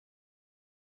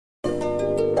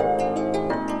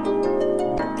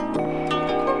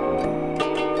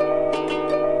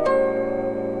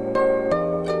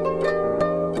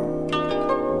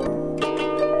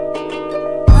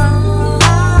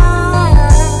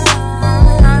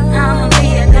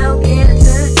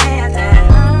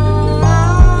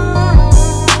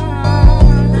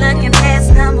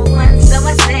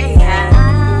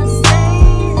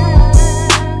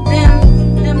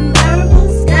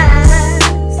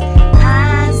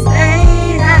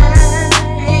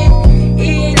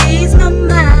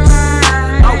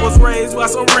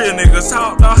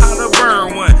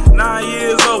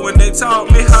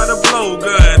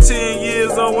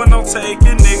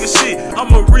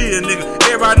real nigga.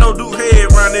 Everybody know do head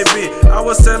around that bitch. I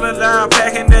was selling loud,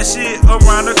 packing that shit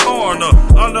around the corner.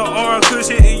 Underarm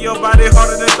cushion in your body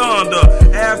harder than thunder.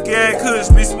 Afghan kush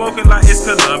be smoking like it's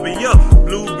Columbia.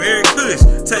 Blueberry kush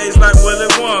tastes like Willy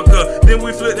Wonka. Then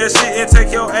we flip that shit and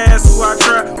take your ass to our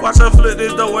trap. Watch her flip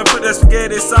this dough and put that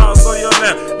spaghetti sauce on your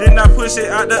lap. Then I push it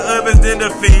out the ovens, then the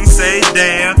fiend say,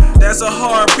 damn, that's a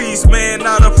hard piece, man,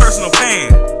 not a personal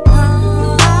pan.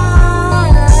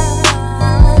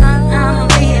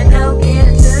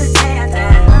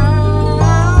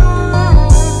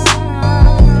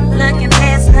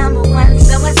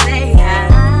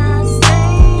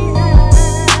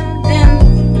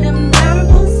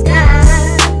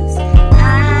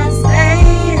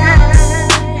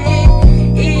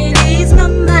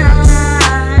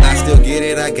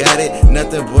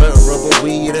 Nothing but rubber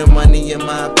weed and money in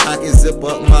my pocket. Zip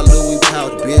up my Louis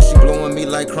pouch, bitch. She blowing me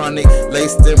like chronic,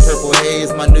 laced in purple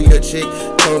haze. My New York chick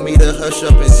told me to hush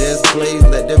up and just blaze.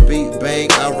 Let the beat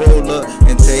bang, I roll up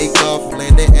and take off.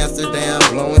 Land in Amsterdam,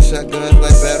 blowing shotguns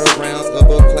like battle rounds.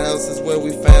 Above clouds is where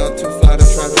we found. Too fly to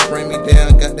try to bring me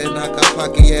down. Got that knockout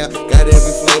pocket out. Got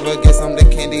every flavor, guess I'm the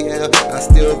candy out. I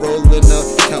still rolling up,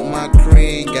 count my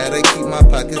cream. Gotta keep my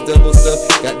pockets double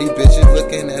stuffed. Got these bitches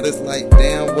looking at us like,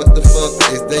 damn, what the fuck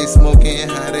is they smoking?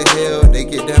 How the hell they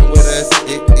get down with us?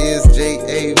 It is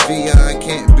J-A-V-I,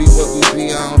 can't be what we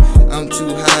be on. I'm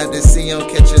too high to see them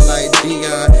catch it like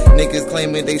Dion. Niggas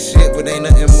claiming they shit, but ain't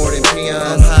nothing more than peons.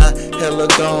 I'm high, hella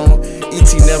gone,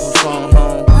 E.T. never phone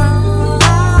home.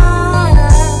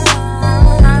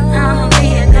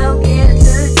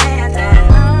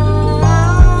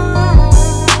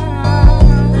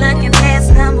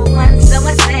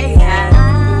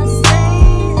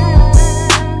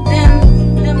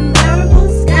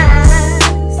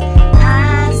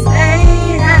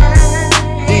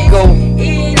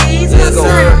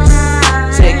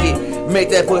 Make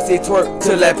that pussy twerk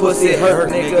till that pussy hurt,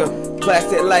 nigga.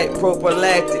 Plastic like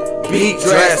prophylactic, beat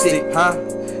drastic, huh?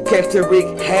 Catch the wreak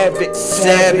havoc,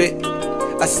 stab it.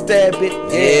 I stab it,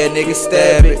 yeah, nigga,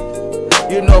 stab it.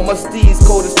 You know my steez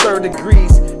cold as 30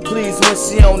 degrees. Please when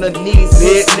she on the knees,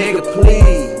 bitch, nigga,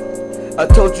 please. I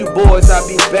told you boys I'll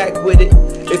be back with it.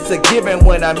 It's a given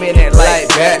when I'm in it like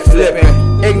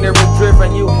backflipping. Ignorant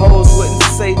driven, you hoes wouldn't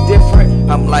say different.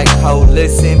 I'm like, ho,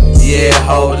 listen, yeah,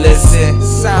 ho, listen.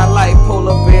 Sound like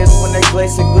polar bears when they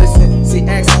glacier glisten. See,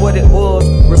 ask what it was,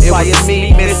 reply it's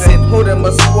me missing. Hold them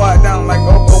a squad down like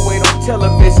Oprah, wait on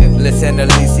television. Listen to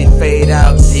Lacey fade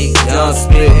out, deep done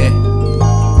spitting.